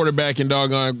here? one quarterback in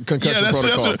doggone concussion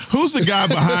protocol. Who's the guy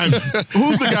behind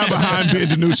Ben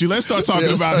DiNucci? Let's start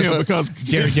talking about him because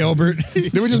Gary Gilbert.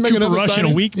 Did we just make another Rush signing?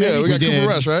 in a week? Maybe? Yeah, we got Cooper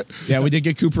Rush, right? Yeah, we did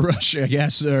get Cooper Rush. I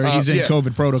guess or he's in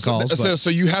COVID protocols.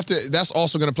 So you have to. That's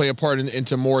also going to play a part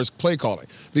into Moore's play calling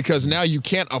because now you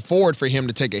can't afford for him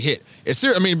to take a hit. It's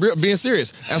serious. I mean, being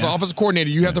serious as an offensive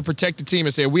coordinator, you have to protect the team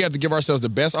and say we have to give ourselves the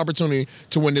best opportunity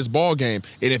to win this ball game.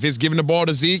 And if it's giving the ball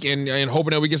to Zeke and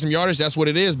hoping that we get some yardage, that's what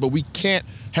it is. But we can't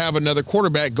have another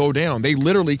quarterback go down. They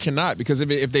literally cannot because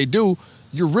if they do,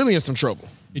 you're really in some trouble.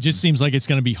 It just seems like it's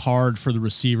going to be hard for the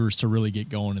receivers to really get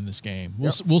going in this game.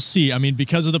 We'll see. I mean,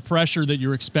 because of the pressure that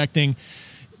you're expecting,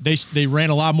 they ran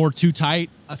a lot more too tight,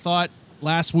 I thought,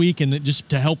 last week, and just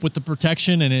to help with the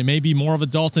protection, and it may be more of a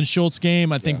Dalton Schultz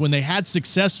game. I think when they had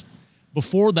success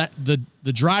before that, the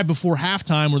drive before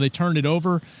halftime where they turned it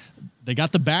over, they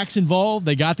got the backs involved.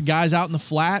 They got the guys out in the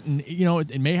flat, and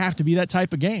it may have to be that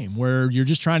type of game where you're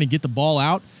just trying to get the ball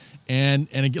out. And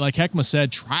like Heckma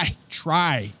said, try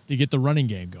to get the running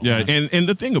game going. Yeah, and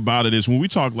the thing about it is when we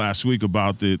talked last week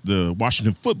about the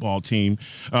Washington football team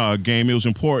game, it was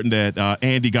important that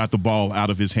Andy got the ball out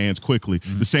of his hands quickly.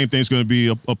 Mm-hmm. The same thing's going to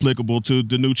be applicable to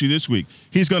DiNucci this week.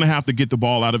 He's going to have to get the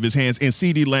ball out of his hands, and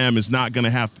CeeDee Lamb is not going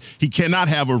to he cannot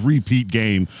have a repeat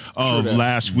game of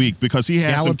last week because he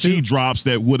had some key drops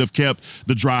that would have kept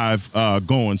the drive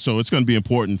going. So it's going to be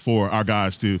important for our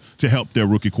guys to help their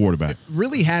rookie quarterback. It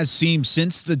really has seemed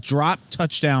since the drop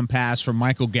touchdown pass from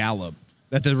Michael Gallup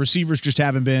that the receivers just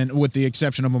haven't been, with the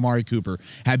exception of Amari Cooper,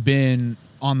 have been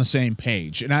on the same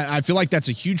page. And I feel like that's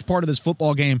a huge part of this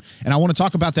football game, and I want to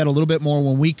talk about that a little bit more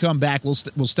when we come back. We'll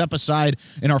step aside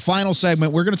in our final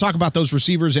segment. We're going to talk about those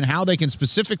receivers and how they can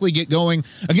specifically get going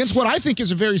against what I think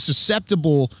is a very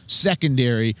susceptible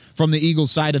secondary from the Eagles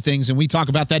side of things, and we talk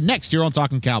about that next here on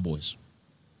Talking Cowboys.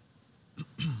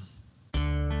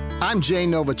 I'm Jay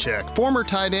Novacek, former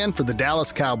tight end for the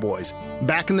Dallas Cowboys.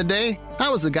 Back in the day, I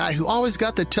was the guy who always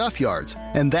got the tough yards,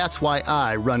 and that's why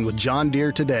I run with John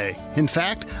Deere today. In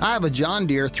fact, I have a John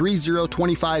Deere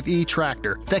 3025E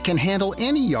tractor that can handle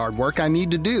any yard work I need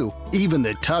to do, even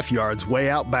the tough yards way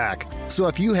out back. So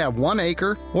if you have 1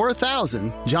 acre or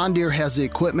 1,000, John Deere has the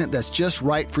equipment that's just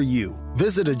right for you.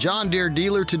 Visit a John Deere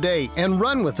dealer today and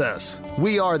run with us.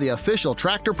 We are the official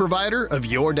tractor provider of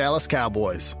your Dallas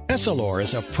Cowboys. Essilor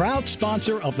is a proud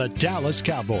sponsor of the Dallas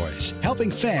Cowboys, helping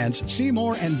fans see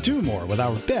more and do more with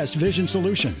our best vision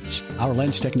solutions. Our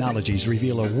lens technologies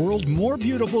reveal a world more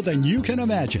beautiful than you can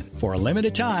imagine. For a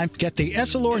limited time, get the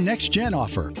Essilor Next Gen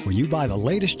offer. When you buy the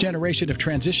latest generation of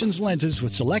Transitions lenses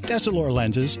with select Essilor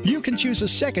lenses, you can choose a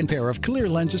second pair of clear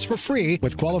lenses for free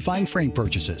with qualifying frame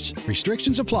purchases.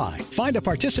 Restrictions apply. Find a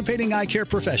participating eye care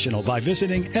professional by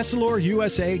visiting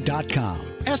EssilorUSA.com.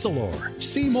 Essilor.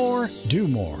 See more, do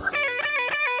more.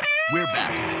 We're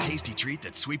back with a tasty treat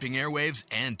that's sweeping airwaves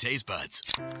and taste buds.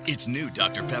 It's new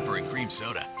Dr. Pepper and Cream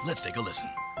Soda. Let's take a listen.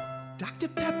 Dr.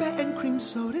 Pepper and Cream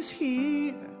Soda's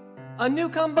here. A new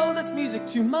combo that's music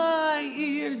to my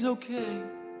ears, okay.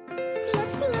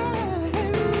 Let's play.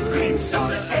 Cream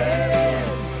Soda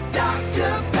and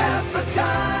Dr. Pepper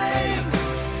time.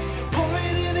 Pour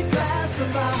it in a glass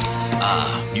of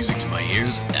ice. Music to my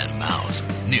ears and mouth.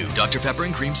 New Dr. Pepper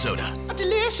and Cream Soda. A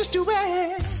delicious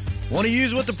duet. Want to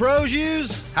use what the pros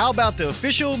use? How about the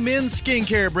official men's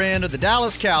skincare brand of the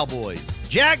Dallas Cowboys?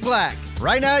 Jack Black.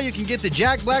 Right now, you can get the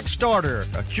Jack Black Starter,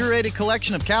 a curated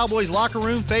collection of Cowboys locker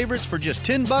room favorites for just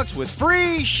 $10 with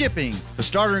free shipping. The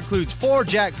starter includes 4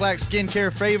 Jack Black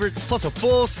skincare favorites, plus a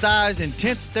full-sized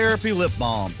intense therapy lip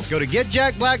balm. Go to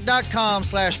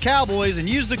getjackblack.com/Cowboys and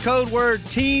use the code word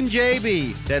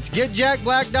TEAMJB. That's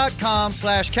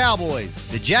getjackblack.com/Cowboys.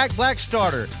 The Jack Black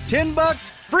Starter,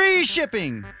 $10, free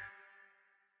shipping.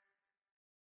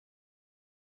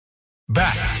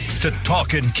 Back to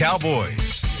Talking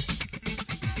Cowboys.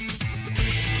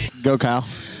 Go, Kyle.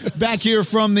 Back here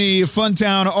from the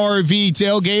Funtown RV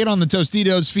tailgate on the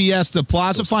Tostitos Fiesta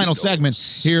Plaza. Final segment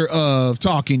here of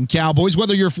Talking Cowboys.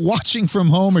 Whether you're watching from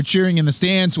home or cheering in the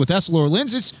stands with Essilor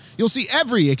lenses, you'll see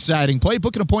every exciting play.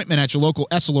 Book an appointment at your local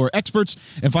Essilor experts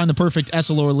and find the perfect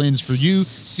Essilor lens for you.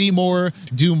 See more,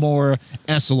 do more,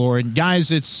 Essilor. And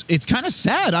guys, it's kind of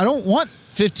sad. I don't want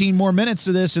 15 more minutes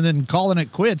of this and then calling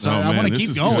it quits. I want to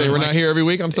keep going. We're not here every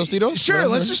week on Tostitos? Sure,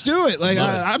 let's just do it.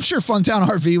 I'm sure Funtown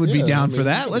RV would be down for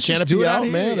that. Let's just do it out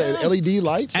here. Man. The LED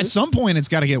lights. At some point, it's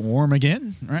got to get warm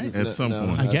again, right? At some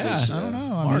point. I guess. I don't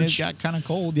know. I mean, it got kind of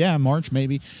cold. Yeah, March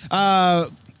maybe. Heckma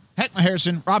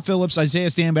Harrison, Rob Phillips, Isaiah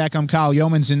Stanback. I'm Kyle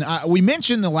Yeomans. And we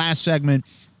mentioned the last segment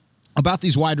about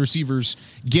these wide receivers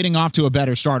getting off to a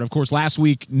better start. Of course, last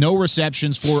week, no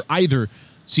receptions for either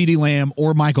CeeDee Lamb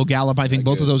or Michael Gallup. I think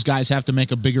both of those guys have to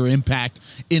make a bigger impact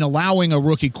in allowing a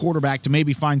rookie quarterback to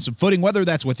maybe find some footing, whether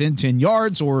that's within 10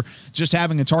 yards or just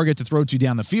having a target to throw to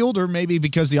down the field, or maybe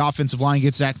because the offensive line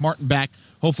gets Zach Martin back.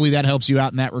 Hopefully that helps you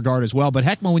out in that regard as well. But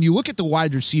Heckma, when you look at the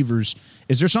wide receivers,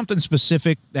 is there something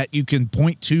specific that you can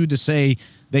point to say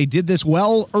they did this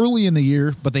well early in the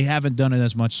year, but they haven't done it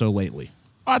as much so lately?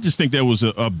 I just think there was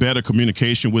a better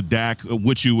communication with Dak,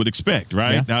 which you would expect,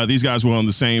 right? Yeah. These guys were on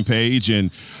the same page,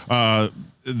 and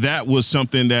that was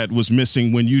something that was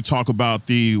missing when you talk about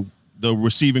the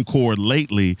receiving core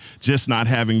lately, just not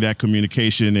having that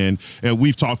communication. And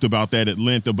we've talked about that at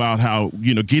length about how,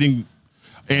 getting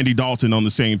Andy Dalton on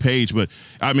the same page. But,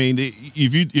 I mean,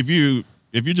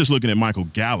 if you're just looking at Michael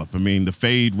Gallup, I mean, the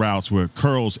fade routes were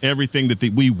curls, everything that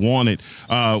we wanted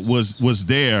was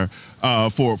there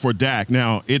for Dak.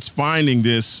 Now, it's finding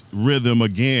this rhythm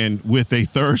again with a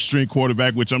third-string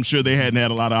quarterback, which I'm sure they hadn't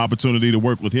had a lot of opportunity to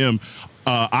work with him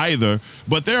either.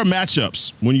 But there are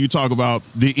matchups when you talk about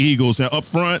the Eagles. Now, up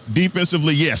front,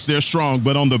 defensively, yes, they're strong.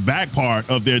 But on the back part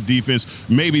of their defense,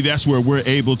 maybe that's where we're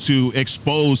able to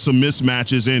expose some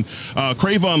mismatches. And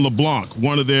Crayvon LeBlanc,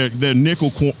 one of their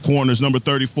nickel corners, number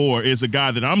 34, is a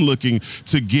guy that I'm looking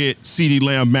to get CeeDee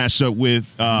Lamb matched up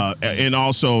with. And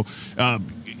also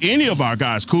any of our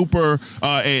guys, Cooper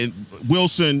and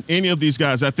Wilson, any of these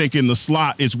guys, I think in the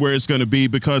slot is where it's going to be,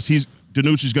 because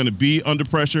DiNucci's going to be under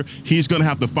pressure. He's going to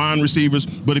have to find receivers.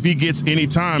 But if he gets any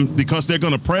time, because they're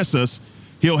going to press us,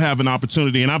 he'll have an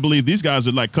opportunity. And I believe these guys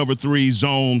are like cover 3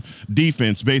 zone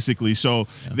defense, basically. So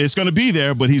it's going to be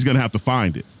there, but he's going to have to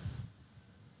find it.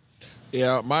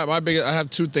 Yeah, my big. I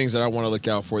have 2 things that I want to look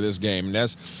out for this game. And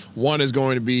that's, one is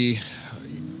going to be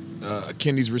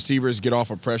can these receivers get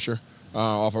off of pressure?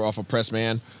 Off a press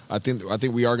man. I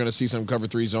think we are going to see some cover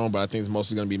 3 zone, but I think it's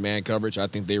mostly going to be man coverage. I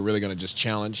think they're really going to just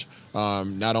challenge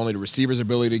not only the receiver's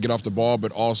ability to get off the ball,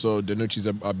 but also DiNucci's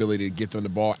ability to get them the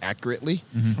ball accurately.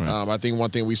 Mm-hmm. Right. I think one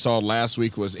thing we saw last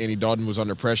week was Andy Dalton was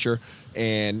under pressure,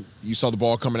 and you saw the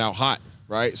ball coming out hot,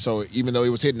 right? So even though he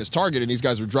was hitting his target and these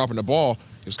guys were dropping the ball,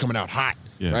 it was coming out hot.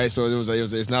 Yeah. Right, so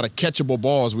it's not a catchable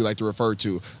ball, as we like to refer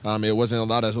to. It wasn't a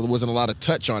lot of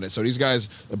touch on it. So these guys,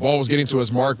 the ball was getting to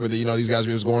his mark, but these guys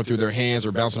was going through their hands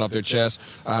or bouncing off their chest.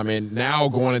 And now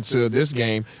going into this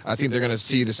game, I think they're going to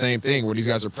see the same thing where these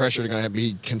guys are pressured. They're going to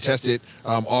be contested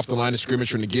off the line of scrimmage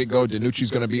from the get-go.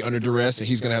 DiNucci's going to be under duress, and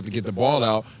he's going to have to get the ball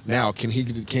out. Now, can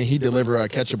he deliver a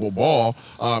catchable ball?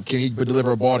 Can he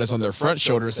deliver a ball that's on their front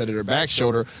shoulder instead of their back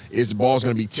shoulder? Is the ball's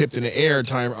going to be tipped in the air?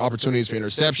 Time opportunities for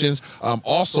interceptions.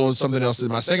 Also, something else.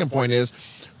 My second point is,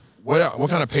 what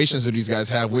kind of patience do these guys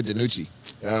have with DiNucci?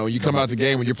 When you come out the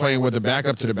game, when you're playing with the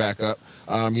backup to the backup,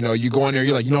 you go in there,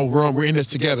 you're like, we're in this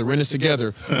together. We're in this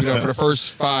together. For the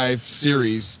first 5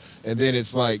 series, and then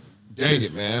it's like, dang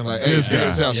it, man. Like, hey,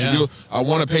 this out. Yeah. So I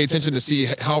want to pay attention to see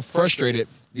how frustrated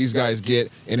these guys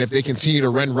get, and if they continue to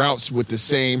run routes with the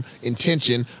same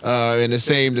intention and the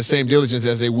same diligence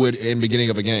as they would in the beginning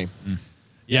of a game.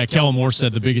 Yeah, Kellen Moore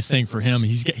said the biggest thing for him,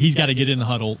 he's got to get in the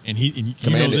huddle, and you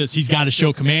know this. He's got to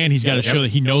show command. He's got to show that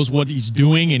he knows what he's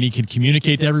doing, and he can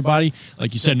communicate to everybody.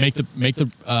 Like you said, make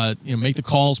the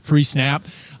calls pre-snap.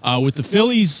 With the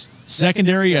Phillies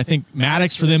secondary, I think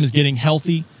Maddox for them is getting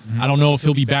healthy. I don't know if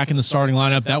he'll be back in the starting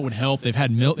lineup. That would help. They've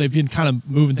been kind of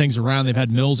moving things around. They've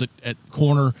had Mills at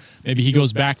corner. Maybe he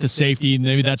goes back to safety, and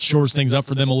maybe that shores things up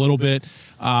for them a little bit.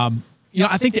 I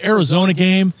think the Arizona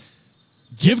game,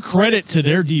 give credit to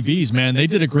their DBs, man. They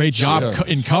did a great job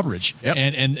in coverage,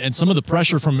 and some of the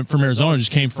pressure from Arizona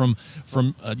just came from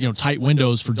tight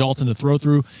windows for Dalton to throw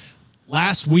through.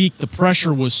 Last week, the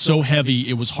pressure was so heavy,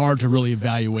 it was hard to really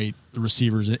evaluate the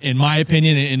receivers, in my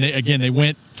opinion. And they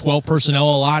went 12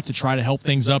 personnel a lot to try to help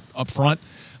things up front.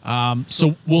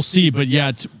 So we'll see. But,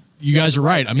 you guys are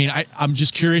right. I mean, I'm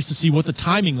just curious to see what the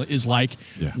timing is like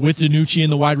with DiNucci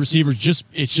and the wide receivers.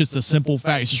 It's just a simple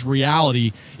fact. It's just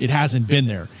reality. It hasn't been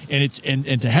there. And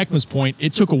to Heckman's point,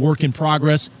 it took a work in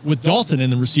progress with Dalton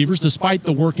and the receivers, despite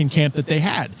the work in camp that they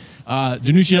had.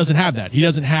 DiNucci doesn't have that. He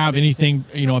doesn't have anything,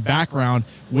 a background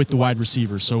with the wide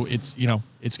receivers. So it's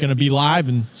going to be live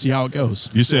and see how it goes.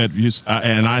 You said,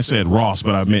 and I said Ross,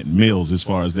 but I meant Mills as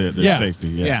far as their safety.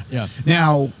 Yeah.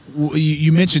 Now,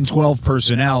 you mentioned 12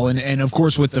 personnel, and of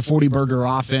course with the 40-burger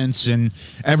offense and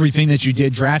everything that you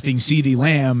did drafting CeeDee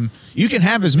Lamb, you can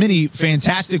have as many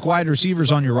fantastic wide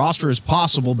receivers on your roster as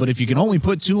possible, but if you can only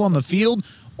put 2 on the field,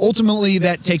 ultimately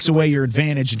that takes away your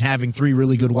advantage in having 3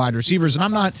 really good wide receivers. And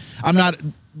I'm not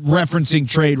referencing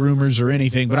trade rumors or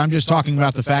anything, but I'm just talking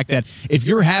about the fact that if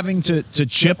you're having to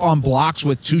chip on blocks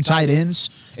with 2 tight ends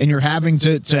and you're having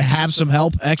to have some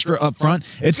help extra up front,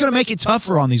 it's going to make it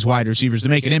tougher on these wide receivers to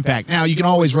make an impact. Now, you can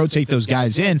always rotate those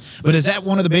guys in, but is that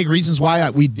one of the big reasons why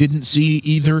we didn't see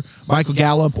either Michael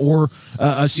Gallup or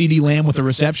a CeeDee Lamb with a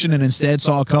reception and instead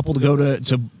saw a couple to go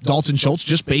to Dalton Schultz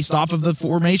just based off of the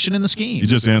formation and the scheme? You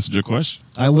just answered your question.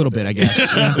 A little bit, I guess.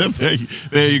 Yeah.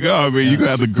 There you go. I mean, you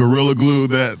got to Gorilla Glue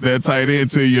that tight end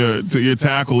to your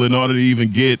tackle in order to even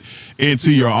get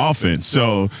into your offense.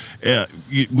 So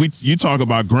you talk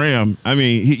about Graham. I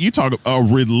mean, you talk a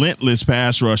relentless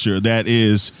pass rusher that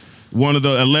is one of the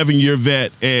 11-year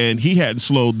vet, and he hadn't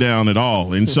slowed down at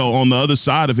all. And so on the other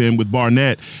side of him with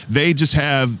Barnett, they just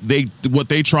what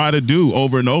they try to do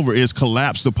over and over is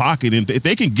collapse the pocket. And if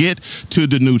they can get to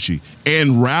DiNucci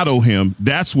and rattle him,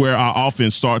 that's where our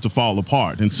offense starts to fall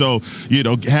apart. And so,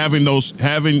 having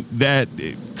that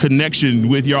connection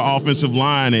with your offensive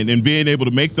line and being able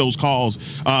to make those calls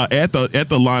at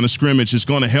the line of scrimmage is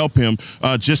going to help him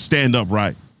just stand up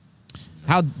right.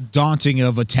 How daunting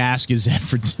of a task is that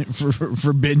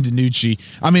for Ben DiNucci?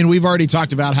 I mean, we've already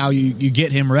talked about how you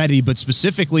get him ready, but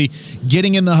specifically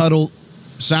getting in the huddle,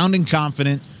 sounding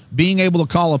confident, being able to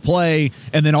call a play,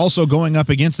 and then also going up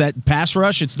against that pass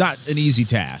rush, it's not an easy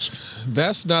task.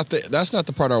 That's not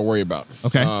the part I worry about.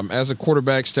 Okay. As a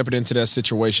quarterback stepping into that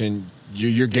situation,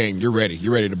 you're game, you're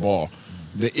ready to ball.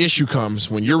 The issue comes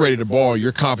when you're ready to ball,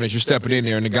 you're confident, you're stepping in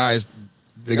there, and the guys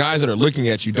that are looking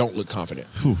at you don't look confident.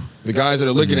 The guys that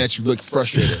are looking at you look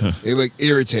frustrated. They look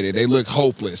irritated. They look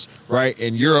hopeless, right?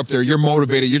 And you're up there, you're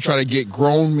motivated. You're trying to get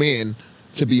grown men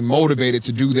to be motivated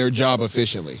to do their job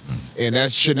efficiently. And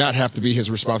that should not have to be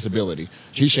his responsibility.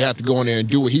 He should have to go in there and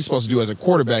do what he's supposed to do as a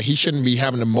quarterback. He shouldn't be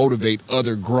having to motivate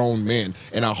other grown men.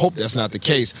 And I hope that's not the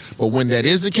case. But when that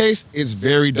is the case, it's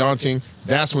very daunting.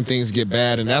 That's when things get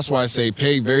bad. And that's why I say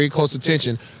pay very close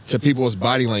attention to people's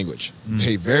body language.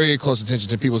 Pay very close attention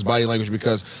to people's body language,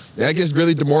 because that gets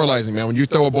really demoralizing, man. When you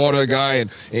throw a ball to a guy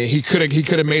and he could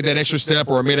have made that extra step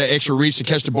or made that extra reach to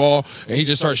catch the ball, and he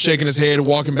just starts shaking his head and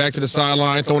walking back to the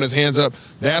sideline, throwing his hands up,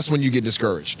 that's when you get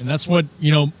discouraged. And that's what,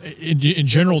 in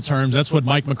general terms, that's what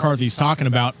Mike McCarthy's talking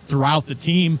about throughout the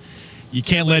team. You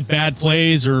can't let bad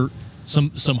plays or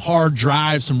some hard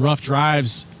drives, some rough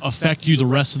drives affect you the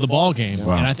rest of the ball game.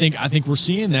 Wow. And I think we're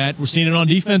seeing that. We're seeing it on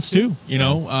defense too.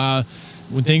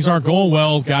 When things aren't going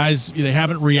well, guys, they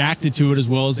haven't reacted to it as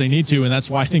well as they need to, and that's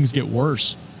why things get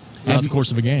worse throughout the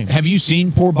course of a game. Have you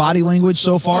seen poor body language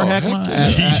so far, Heckma?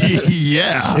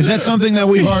 Yeah. Is that something that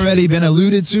we've already been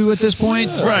alluded to at this point?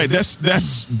 Right.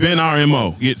 That's been our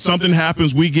MO. Something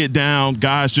happens, we get down,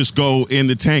 guys just go in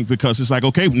the tank because it's like,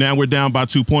 okay, now we're down by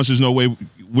 2 points. There's no way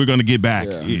we're going to get back.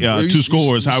 2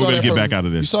 scores. How are we going to get back out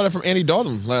of this? You saw that from Andy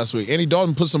Dalton last week. Andy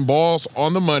Dalton put some balls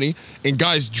on the money, and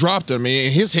guys dropped them. And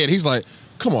in his head, he's like,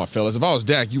 come on, fellas. If I was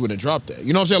Dak, you wouldn't have dropped that.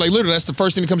 You know what I'm saying? Like, literally, that's the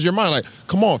first thing that comes to your mind. Like,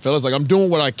 come on, fellas. Like, I'm doing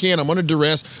what I can. I'm under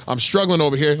duress. I'm struggling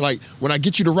over here. Like, when I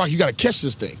get you to rock, you got to catch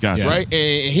this thing. Gotcha. Right?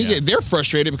 And they're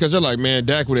frustrated because they're like, man,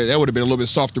 Dak, that would have been a little bit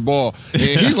softer ball. And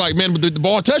he's like, man, the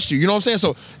ball touched you. You know what I'm saying?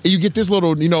 So you get this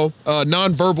little,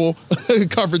 nonverbal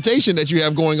confrontation that you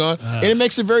have going on, and it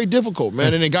makes it very difficult,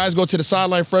 man. And then guys go to the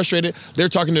sideline frustrated. They're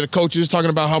talking to the coaches, talking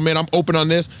about how, man, I'm open on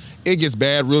this. it gets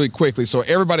bad really quickly. So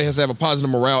everybody has to have a positive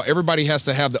morale. Everybody has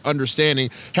to have the understanding,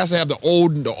 has to have the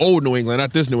old New England,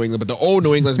 not this New England, but the old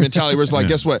New England's mentality where it's like,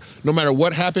 guess what? No matter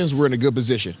what happens, we're in a good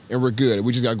position and we're good.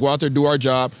 We just got to go out there, do our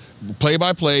job, play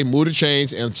by play, move the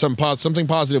chains, and something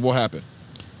positive will happen.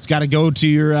 It's got to go to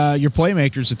your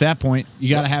playmakers at that point.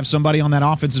 You got to have somebody on that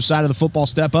offensive side of the football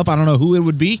step up. I don't know who it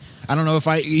would be. I don't know if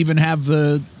I even have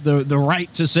the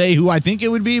right to say who I think it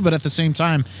would be, but at the same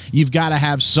time, you've got to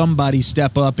have somebody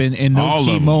step up in those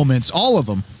key moments. All of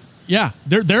them. Yeah,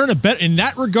 they're in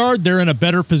that regard, they're in a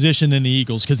better position than the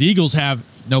Eagles because the Eagles have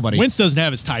nobody. Wentz doesn't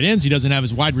have his tight ends. He doesn't have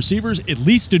his wide receivers. At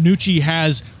least DiNucci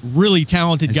has really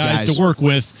talented guys to work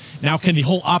with. Now, can the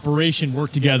whole operation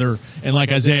work together? And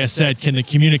like Isaiah said, can the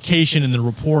communication and the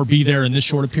rapport be there in this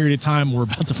short a period of time? We're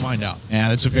about to find out. Yeah,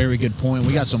 that's a very good point.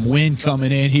 We got some wind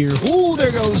coming in here. Ooh,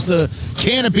 there goes the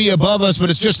canopy above us, but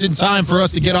it's just in time for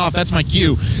us to get off. That's my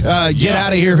cue. Get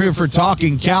out of here for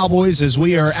Talking Cowboys as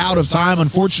we are out of time.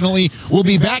 Unfortunately, we'll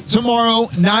be back tomorrow,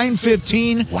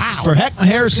 9:15. Wow. For Heckma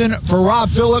Harrison, for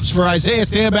Rob Phillips, for Isaiah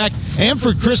Stanback, and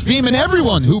for Chris Beeman,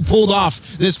 everyone who pulled off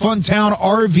this Funtown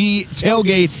RV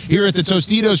tailgate here at the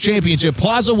Tostitos Championship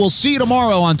Plaza. We'll see you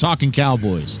tomorrow on Talking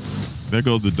Cowboys. There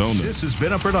goes the donuts. This has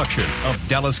been a production of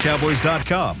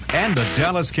DallasCowboys.com and the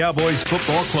Dallas Cowboys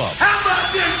Football Club. How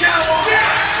about this?